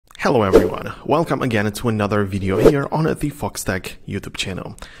Hello everyone, welcome again to another video here on the Foxtecc YouTube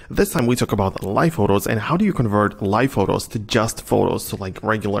channel. This time we talk about live photos and how do you convert live photos to just photos, so like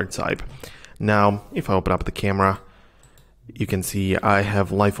regular type. Now, if I open up the camera, you can see I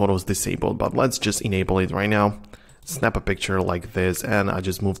have live photos disabled, but let's just enable it right now. Snap a picture like this, and I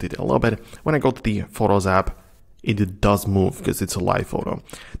just moved it a little bit. When I go to the Photos app, it does move because it's a live photo.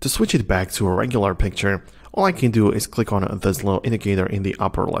 To switch it back to a regular picture, all I can do is click on this little indicator in the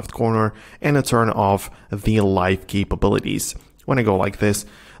upper left corner and turn off the live capabilities. When I go like this,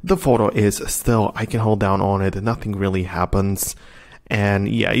 the photo is still, I can hold down on it, nothing really happens. And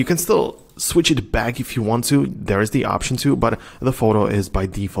yeah, you can still switch it back if you want to, there is the option to, but the photo is by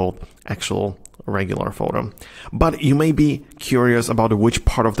default actual regular photo. But you may be curious about which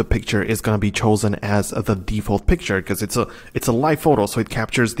part of the picture is going to be chosen as the default picture, because it's a live photo, so it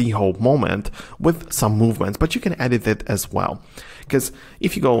captures the whole moment with some movements, but you can edit it as well. Because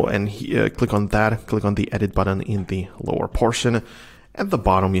if you go and click on that, click on the edit button in the lower portion, at the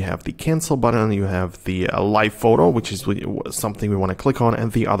bottom you have the cancel button, you have the live photo, which is something we want to click on,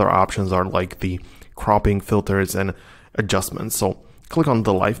 and the other options are like the cropping, filters, and adjustments. So click on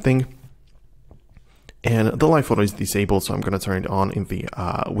the live thing. And the live photo is disabled, so I'm going to turn it on in the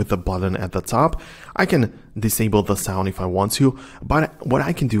with the button at the top. I can disable the sound if I want to, but what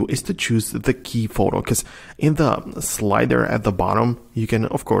I can do is to choose the key photo, because in the slider at the bottom, you can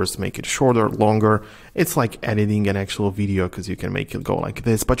of course make it shorter, longer. It's like editing an actual video because you can make it go like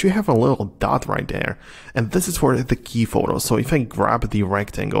this, but you have a little dot right there, and this is for the key photo. So if I grab the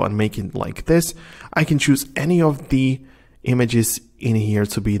rectangle and make it like this, I can choose any of the images in here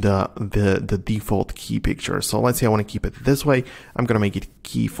to be the default key picture. So let's say I want to keep it this way. I'm going to make it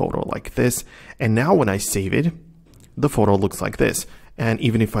key photo like this. And now when I save it, the photo looks like this. And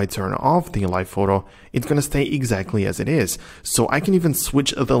even if I turn off the live photo, it's going to stay exactly as it is. So I can even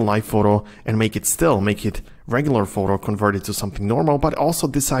switch the live photo and make it regular photo, convert it to something normal, but also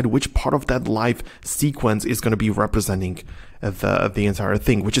decide which part of that live sequence is going to be representing the entire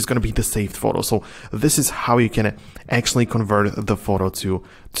thing, which is going to be the saved photo. So this is how you can actually convert the photo to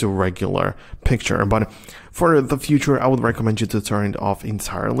regular picture. But for the future, I would recommend you to turn it off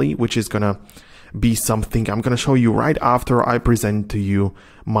entirely, which is going to be something I'm going to show you right after I present to you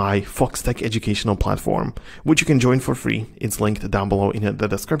my Foxtecc educational platform, which you can join for free. It's linked down below in the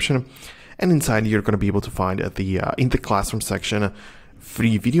description. And inside you're going to be able to find in the classroom section,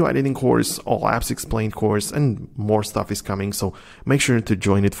 free video editing course, all apps explained course, and more stuff is coming. So make sure to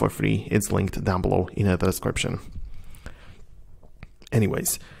join it for free. It's linked down below in the description.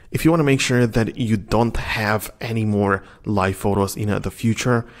 Anyways, if you want to make sure that you don't have any more live photos in the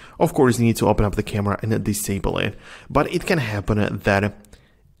future, of course you need to open up the camera and disable it. But it can happen that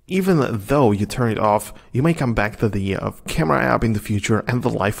even though you turn it off, you may come back to the camera app in the future and the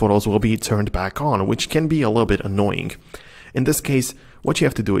live photos will be turned back on, which can be a little bit annoying. In this case, what you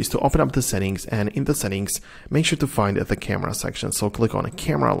have to do is to open up the settings, and in the settings, make sure to find the camera section. So click on a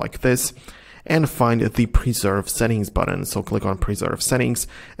camera like this and find the preserve settings button. So click on preserve settings,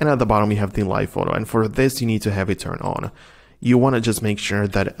 and at the bottom you have the live photo. And for this, you need to have it turned on. You want to just make sure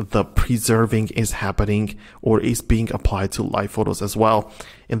that the preserving is happening or is being applied to live photos as well.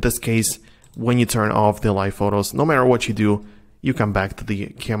 In this case, when you turn off the live photos, no matter what you do, you come back to the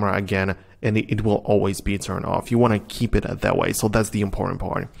camera again and it will always be turned off. You want to keep it that way. So that's the important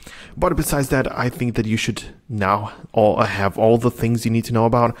part. But besides that, I think that you should now have all the things you need to know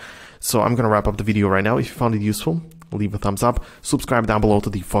about. So I'm going to wrap up the video right now. If you found it useful, leave a thumbs up, subscribe down below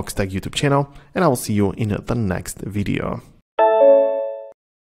to the Foxtecc YouTube channel, and I will see you in the next video.